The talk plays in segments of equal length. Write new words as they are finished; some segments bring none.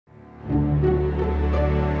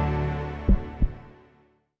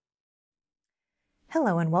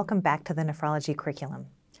Hello and welcome back to the nephrology curriculum.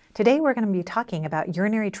 Today we're going to be talking about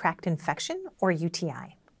urinary tract infection, or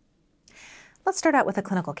UTI. Let's start out with a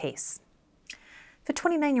clinical case. The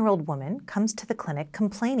 29-year-old woman comes to the clinic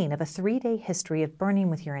complaining of a 3-day history of burning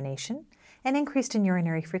with urination and increased in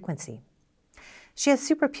urinary frequency. She has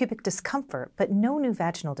suprapubic discomfort but no new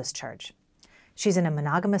vaginal discharge. She's in a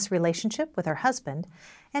monogamous relationship with her husband,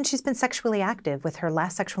 and she's been sexually active with her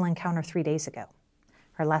last sexual encounter 3 days ago.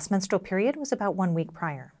 Her last menstrual period was about 1 week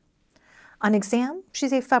prior. On exam,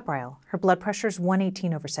 she's afebrile. Her blood pressure is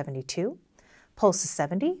 118/72, pulse is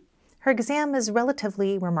 70. Her exam is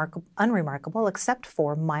relatively unremarkable except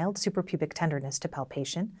for mild suprapubic tenderness to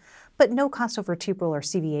palpation, but no costovertebral or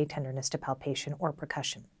CVA tenderness to palpation or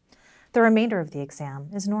percussion. The remainder of the exam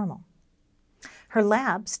is normal. Her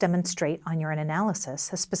labs demonstrate on urine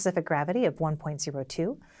analysis a specific gravity of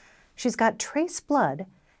 1.02. She's got trace blood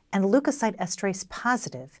and leukocyte esterase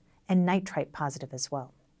positive and nitrite positive as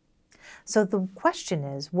well. So the question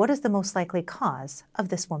is, what is the most likely cause of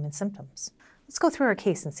this woman's symptoms? Let's go through her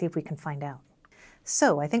case and see if we can find out.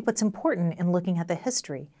 So I think what's important in looking at the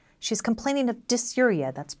history, she's complaining of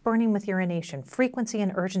dysuria, that's burning with urination, frequency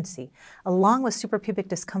and urgency, along with suprapubic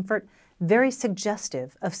discomfort, very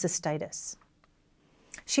suggestive of cystitis.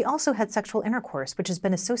 She also had sexual intercourse, which has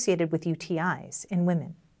been associated with UTIs in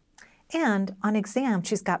women. And on exam,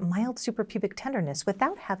 she's got mild suprapubic tenderness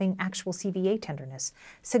without having actual CVA tenderness,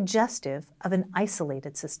 suggestive of an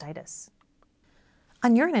isolated cystitis.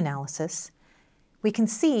 On urine analysis, we can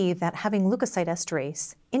see that having leukocyte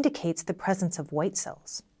esterase indicates the presence of white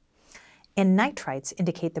cells, and nitrites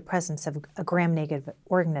indicate the presence of a gram-negative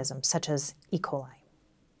organism, such as E. coli.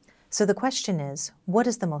 So the question is, what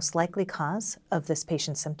is the most likely cause of this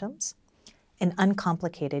patient's symptoms? An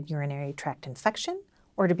uncomplicated urinary tract infection,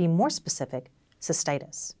 or to be more specific,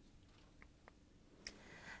 cystitis.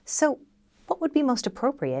 So what would be most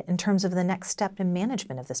appropriate in terms of the next step in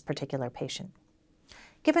management of this particular patient?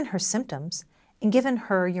 Given her symptoms and given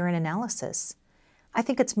her urine analysis, I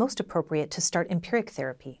think it's most appropriate to start empiric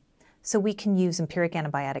therapy. So we can use empiric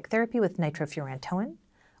antibiotic therapy with nitrofurantoin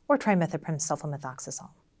or trimethoprim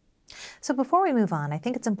sulfamethoxazole. So before we move on, I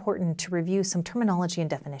think it's important to review some terminology and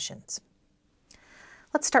definitions.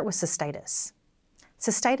 Let's start with cystitis.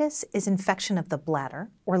 Cystitis is infection of the bladder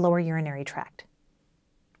or lower urinary tract.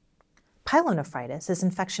 Pyelonephritis is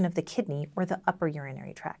infection of the kidney or the upper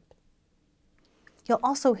urinary tract. You'll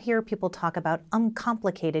also hear people talk about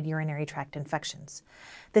uncomplicated urinary tract infections.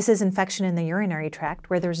 This is infection in the urinary tract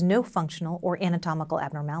where there's no functional or anatomical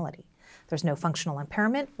abnormality. There's no functional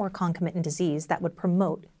impairment or concomitant disease that would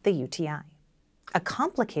promote the UTI. A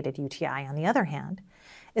complicated UTI, on the other hand,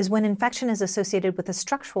 is when infection is associated with a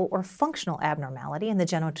structural or functional abnormality in the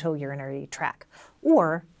genitourinary tract,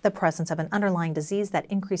 or the presence of an underlying disease that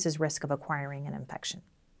increases risk of acquiring an infection.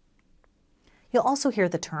 You'll also hear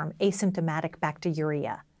the term asymptomatic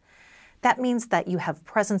bacteriuria. That means that you have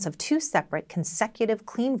presence of 2 separate consecutive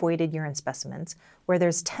clean voided urine specimens where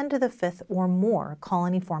there's 10 to the 5th or more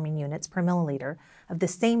colony-forming units per milliliter of the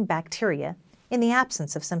same bacteria in the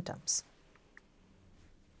absence of symptoms.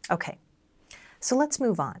 Okay. So let's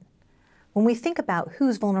move on. When we think about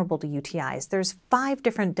who's vulnerable to UTIs, there's 5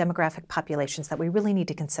 different demographic populations that we really need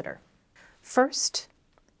to consider. First,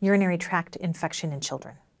 urinary tract infection in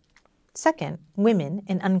children. Second, women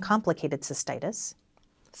in uncomplicated cystitis.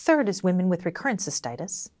 Third is women with recurrent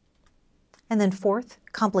cystitis. And then fourth,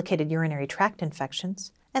 complicated urinary tract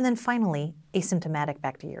infections. And then finally, asymptomatic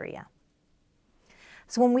bacteriuria.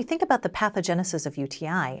 So when we think about the pathogenesis of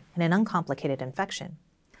UTI in an uncomplicated infection,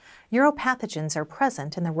 uropathogens are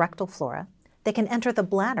present in the rectal flora. They can enter the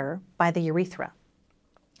bladder by the urethra.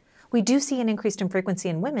 We do see an increase in frequency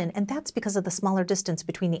in women, and that's because of the smaller distance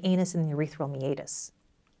between the anus and the urethral meatus.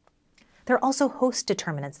 There are also host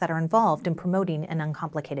determinants that are involved in promoting an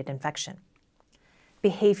uncomplicated infection.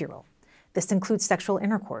 Behavioral. This includes sexual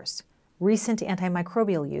intercourse, recent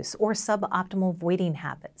antimicrobial use, or suboptimal voiding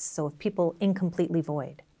habits, so if people incompletely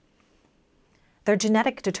void. There are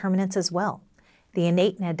genetic determinants as well. The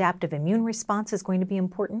innate and adaptive immune response is going to be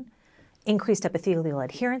important, increased epithelial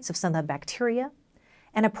adherence of some of the bacteria,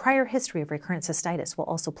 and a prior history of recurrent cystitis will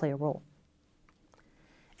also play a role.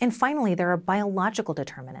 And finally, there are biological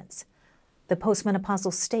determinants, the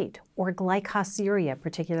postmenopausal state or glycosuria,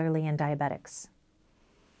 particularly in diabetics.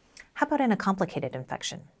 How about in a complicated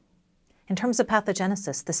infection? In terms of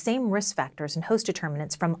pathogenesis, the same risk factors and host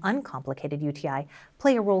determinants from uncomplicated UTI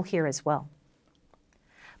play a role here as well.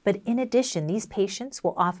 But in addition, these patients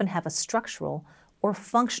will often have a structural or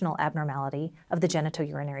functional abnormality of the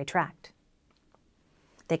genitourinary tract.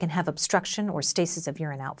 They can have obstruction or stasis of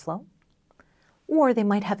urine outflow, or they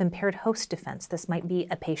might have impaired host defense. This might be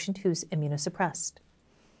a patient who's immunosuppressed.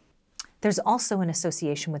 There's also an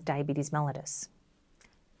association with diabetes mellitus.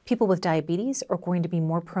 People with diabetes are going to be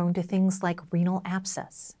more prone to things like renal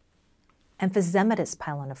abscess, emphysematous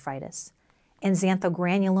pyelonephritis, and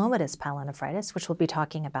xanthogranulomatous pyelonephritis, which we'll be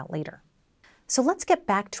talking about later. So let's get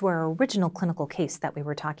back to our original clinical case that we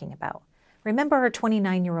were talking about. Remember our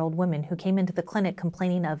 29-year-old woman who came into the clinic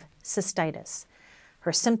complaining of cystitis.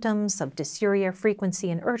 Her symptoms of dysuria, frequency,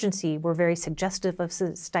 and urgency were very suggestive of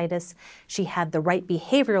cystitis. She had the right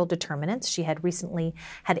behavioral determinants. She had recently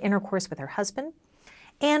had intercourse with her husband.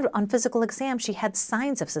 And on physical exam, she had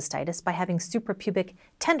signs of cystitis by having suprapubic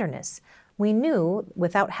tenderness. We knew,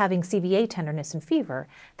 without having CVA tenderness and fever,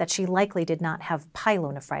 that she likely did not have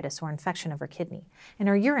pyelonephritis or infection of her kidney. And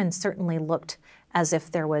her urine certainly looked as if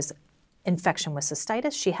there was infection with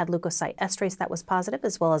cystitis. She had leukocyte esterase that was positive,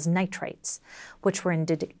 as well as nitrates, which were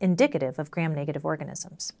indicative of gram-negative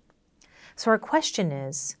organisms. So our question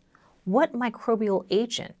is, what microbial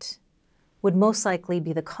agent would most likely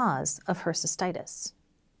be the cause of her cystitis?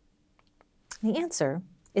 The answer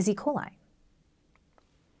is E. coli.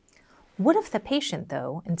 What if the patient,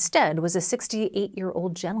 though, instead was a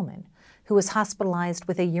 68-year-old gentleman who was hospitalized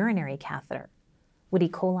with a urinary catheter? Would E.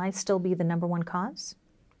 coli still be the #1 cause?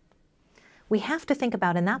 We have to think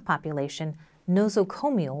about, in that population,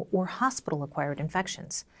 nosocomial or hospital-acquired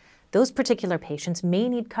infections. Those particular patients may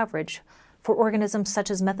need coverage for organisms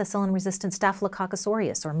such as methicillin-resistant Staphylococcus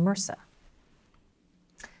aureus or MRSA.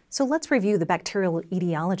 So let's review the bacterial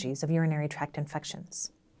etiologies of urinary tract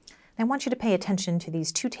infections. I want you to pay attention to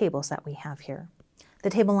these two tables that we have here. The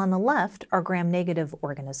table on the left are gram-negative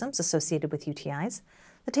organisms associated with UTIs.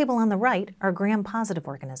 The table on the right are gram-positive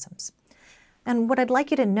organisms. And what I'd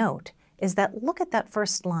like you to note is that look at that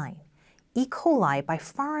first line. E. coli, by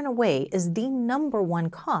far and away, is the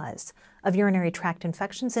 #1 cause of urinary tract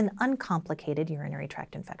infections and uncomplicated urinary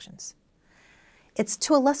tract infections. It's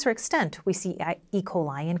to a lesser extent we see E.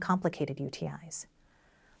 coli in complicated UTIs.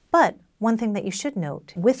 But one thing that you should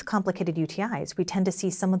note, with complicated UTIs, we tend to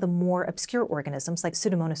see some of the more obscure organisms like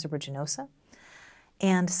Pseudomonas aeruginosa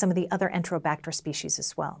and some of the other Enterobacter species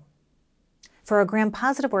as well. For our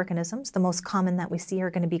gram-positive organisms, the most common that we see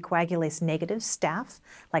are going to be coagulase-negative staph,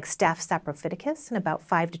 like Staph saprophyticus, in about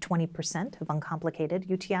 5 to 20% of uncomplicated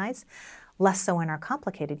UTIs, less so in our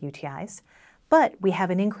complicated UTIs. But we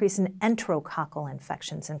have an increase in enterococcal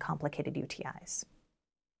infections in complicated UTIs.